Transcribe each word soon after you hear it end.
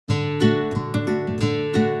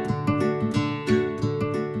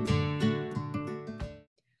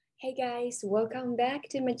guys, welcome back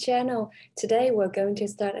to my channel. Today we're going to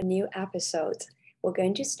start a new episode. We're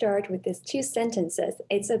going to start with these two sentences.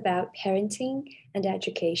 It's about parenting and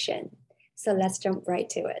education. So let's jump right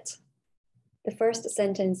to it. The first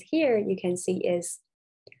sentence here you can see is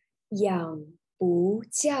养不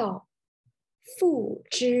教，父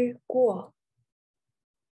之过.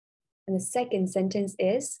 And the second sentence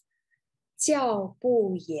is 教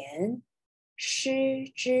不严，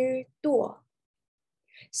师之惰.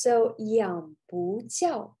 So 养不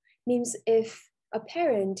教 means if a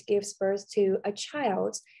parent gives birth to a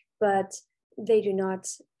child, but they do not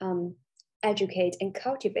educate and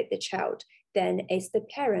cultivate the child, then it's the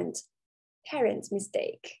parent's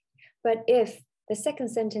mistake. But if the second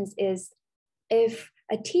sentence is, if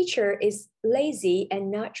a teacher is lazy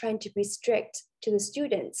and not trying to be strict to the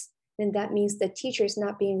students, then that means the teacher is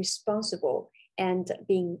not being responsible and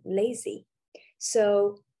being lazy.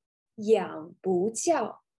 So 养不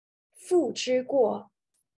教，父之过，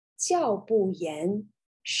教不严，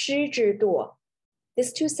师之惰.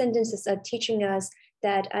 These two sentences are teaching us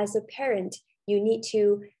that as a parent, you need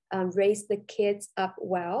to raise the kids up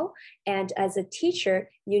well. And as a teacher,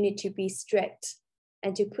 you need to be strict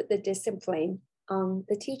and to put the discipline on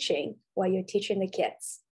the teaching while you're teaching the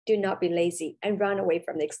kids. Do not be lazy and run away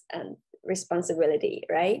from the responsibility,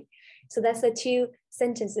 right? So that's the two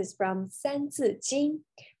sentences from Sanzi Jing,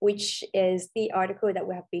 which is the article that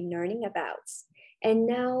we have been learning about. And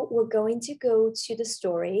now we're going to go to the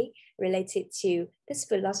story related to this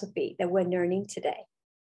philosophy that we're learning today.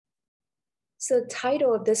 So the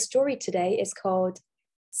title of the story today is called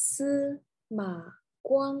Sima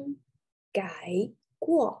Guang Gai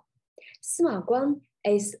Guo. Sima Guang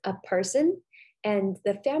is a person, and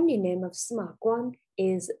the family name of Sima Guang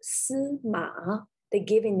is Sima. The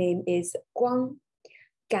given name is Guang.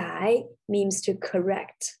 Gai means to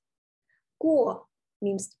correct. Guo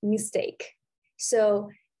means mistake. So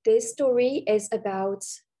this story is about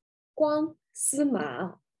Guang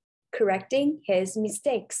Sima correcting his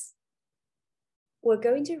mistakes. We're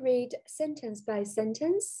going to read sentence by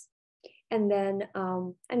sentence, and then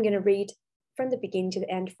I'm going to read from the beginning to the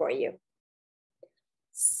end for you.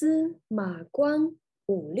 司马光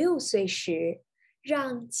5、6岁时，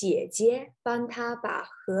让姐姐帮他把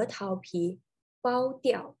核桃皮剥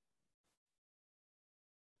掉。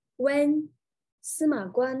When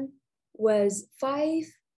Sima Guang was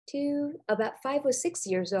about 5 or 6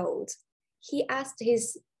 years old, he asked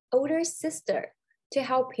his older sister to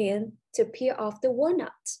help him to peel off the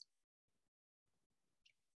walnut.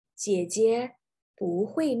 姐姐不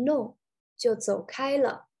会弄，就走开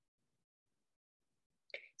了。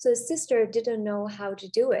So sister didn't know how to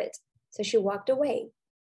do it, so she walked away.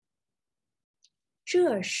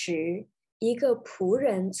 这时，一个仆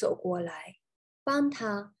人走过来，帮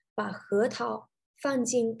他把核桃放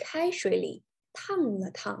进开水里烫了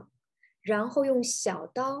烫，然后用小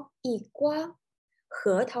刀一刮，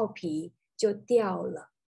核桃皮就掉了。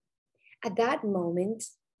At that moment,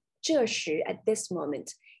 这时 at this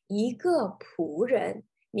moment, 一个仆人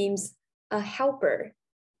means a helper.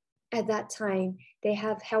 At that time, they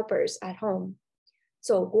have helpers at home.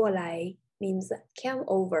 走过来 means came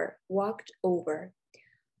over, walked over,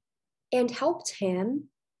 and helped him.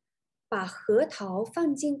 把核桃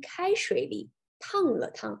放进开水里烫了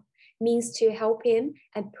烫 means to help him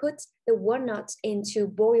and put the walnut into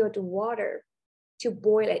boiled water to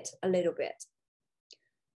boil it a little bit.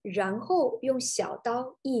 然后用小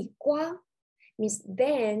刀一刮 means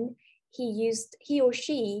then he or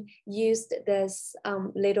she used this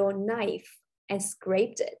little knife and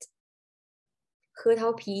scraped it. 核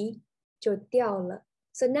桃皮就掉了.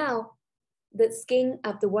 So now the skin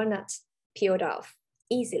of the walnut peeled off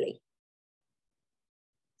easily.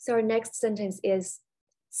 So our next sentence is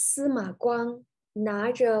司马光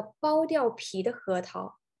拿着剥掉皮的核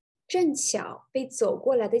桃，正巧被走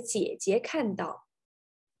过来的姐姐看到。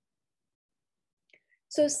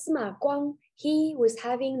So Sima Guang, he was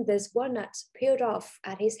having this walnut peeled off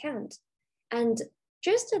at his hand. And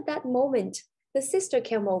just at that moment, the sister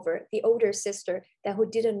came over, the older sister, that who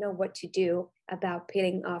didn't know what to do about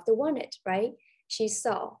peeling off the walnut, right? She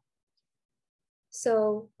saw.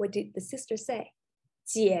 So what did the sister say?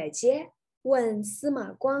 姐姐问司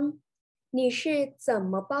马光，你是怎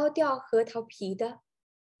么剥掉核桃皮的？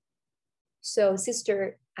 So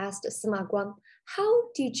sister asked Sima Guang,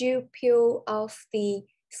 how did you peel off the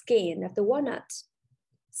skin of the walnut?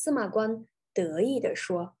 司马光得意地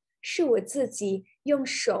说，是我自己用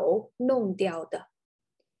手弄掉的。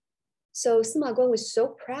So Sima Guang was so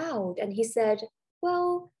proud and he said,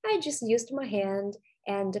 well, I just used my hand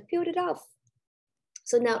and peeled it off.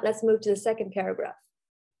 So now let's move to the second paragraph.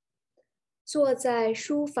 坐在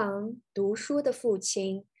书房读书的父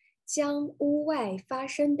亲将屋外发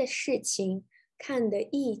生的事情看得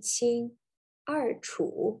一清二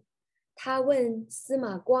楚。他问司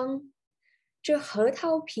马光：“这核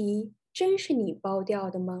桃皮真是你剥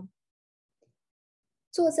掉的吗？”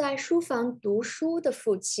坐在书房读书的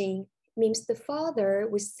父亲 means the father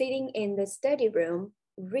was sitting in the study room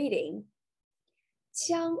reading.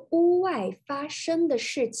 将屋外发生的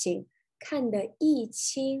事情看得一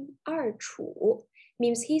清二楚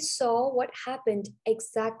means he saw what happened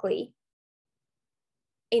exactly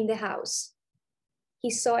in the house.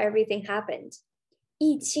 He saw everything happened.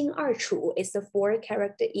 一清二楚 is the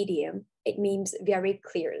 4-character idiom. It means very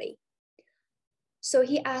clearly. So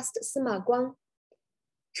he asked 司马光，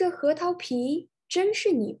这核桃皮真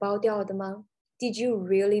是你剥掉的吗？ Did you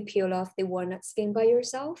really peel off the walnut skin by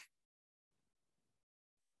yourself?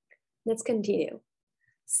 Let's continue.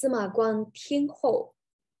 司马光听后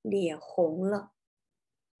脸红了。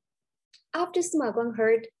After Sima Guang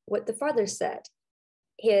heard what the father said,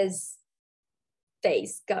 his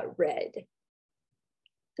face got red.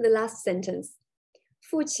 The last sentence.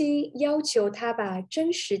 父亲要求他把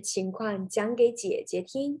真实情况讲给姐姐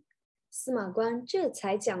听，司马光这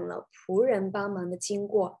才讲了仆人帮忙的经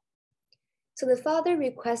过。So the father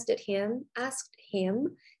requested him, asked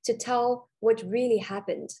him to tell what really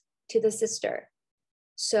happened to the sister.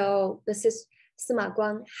 So Sima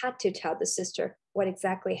Guang had to tell the sister what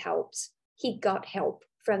exactly helped. He got help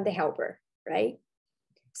from the helper, right?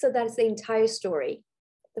 So that's the entire story.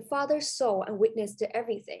 The father saw and witnessed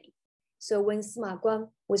everything. So when Sima Guang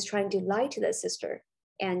was trying to lie to the sister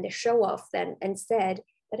and show off then and said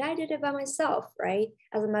that I did it by myself, right?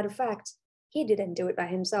 As a matter of fact, he didn't do it by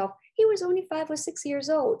himself. He was only 5 or 6 years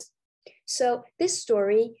old. So this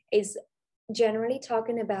story is generally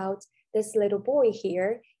talking about this little boy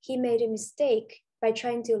here. He made a mistake by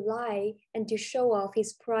trying to lie and to show off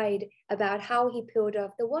his pride about how he peeled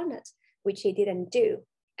off the walnut, which he didn't do.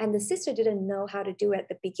 And the sister didn't know how to do it at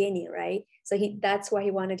the beginning, right? So that's why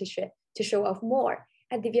he wanted to show off more.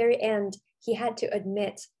 At the very end, he had to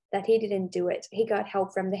admit that he didn't do it. He got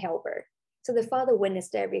help from the helper. So the father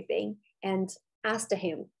witnessed everything and asked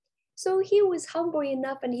him. So he was humble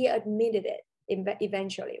enough and he admitted it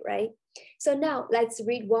eventually, right? So now let's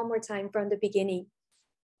read one more time from the beginning.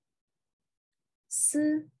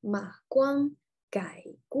 司马光改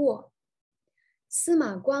过。司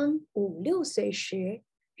马光5、6岁时，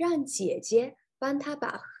让姐姐帮他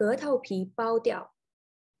把核桃皮剥掉。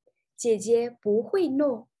姐姐不会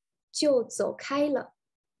弄，就走开了。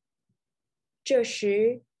这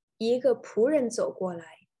时，一个仆人走过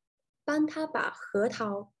来，帮他把核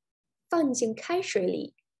桃放进开水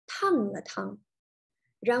里烫了烫，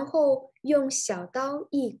然后用小刀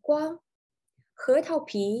一刮，核桃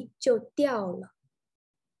皮就掉了。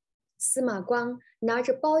司马光拿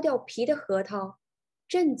着剥掉皮的核桃，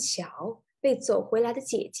正巧被走回来的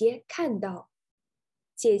姐姐看到。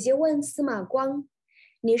姐姐问司马光：“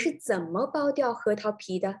你是怎么剥掉核桃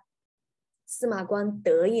皮的？”司马光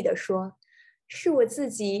得意地说：“是我自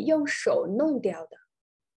己用手弄掉的。”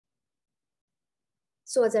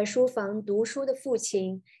坐在书房读书的父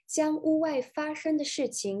亲将屋外发生的事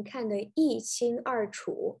情看得一清二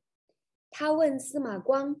楚。他问司马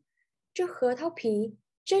光：“这核桃皮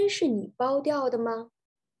真是你剥掉的吗？”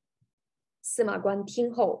司马光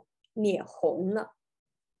听后脸红了。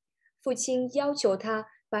父亲要求他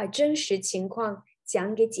把真实情况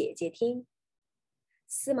讲给姐姐听。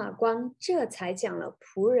司马光这才讲了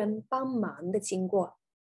仆人帮忙的经过。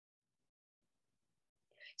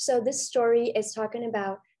So this story is talking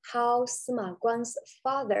about how Sima Guang's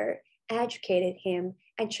father educated him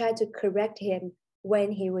and tried to correct him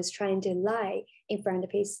when he was trying to lie in front of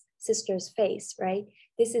his sister's face, right?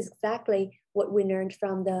 This is exactly what we learned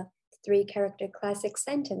from the 3-character classic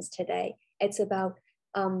sentence today. It's about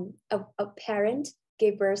a parent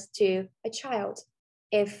gave birth to a child.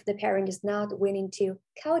 If the parent is not willing to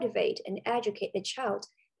cultivate and educate the child,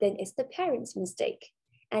 then it's the parent's mistake.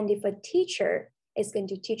 And if a teacher is going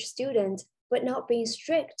to teach students but not being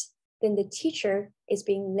strict, then the teacher is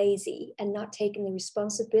being lazy and not taking the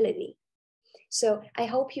responsibility. So I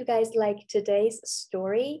hope you guys like today's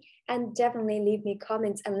story and definitely leave me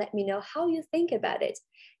comments and let me know how you think about it.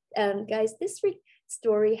 Guys, this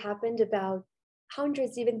story happened about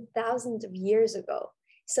hundreds, even thousands of years ago.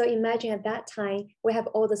 So imagine at that time, we have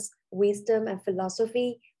all this wisdom and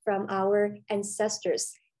philosophy from our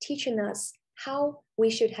ancestors teaching us how we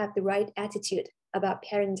should have the right attitude about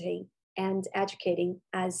parenting and educating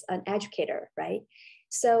as an educator, right?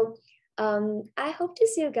 So I hope to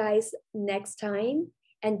see you guys next time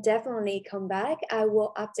and definitely come back. I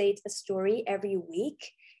will update a story every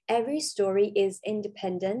week every story is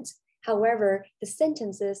independent. However, the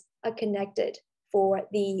sentences are connected for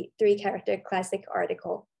the 3-character classic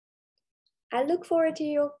article. I look forward to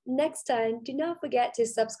you next time. Do not forget to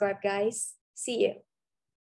subscribe, guys. See you.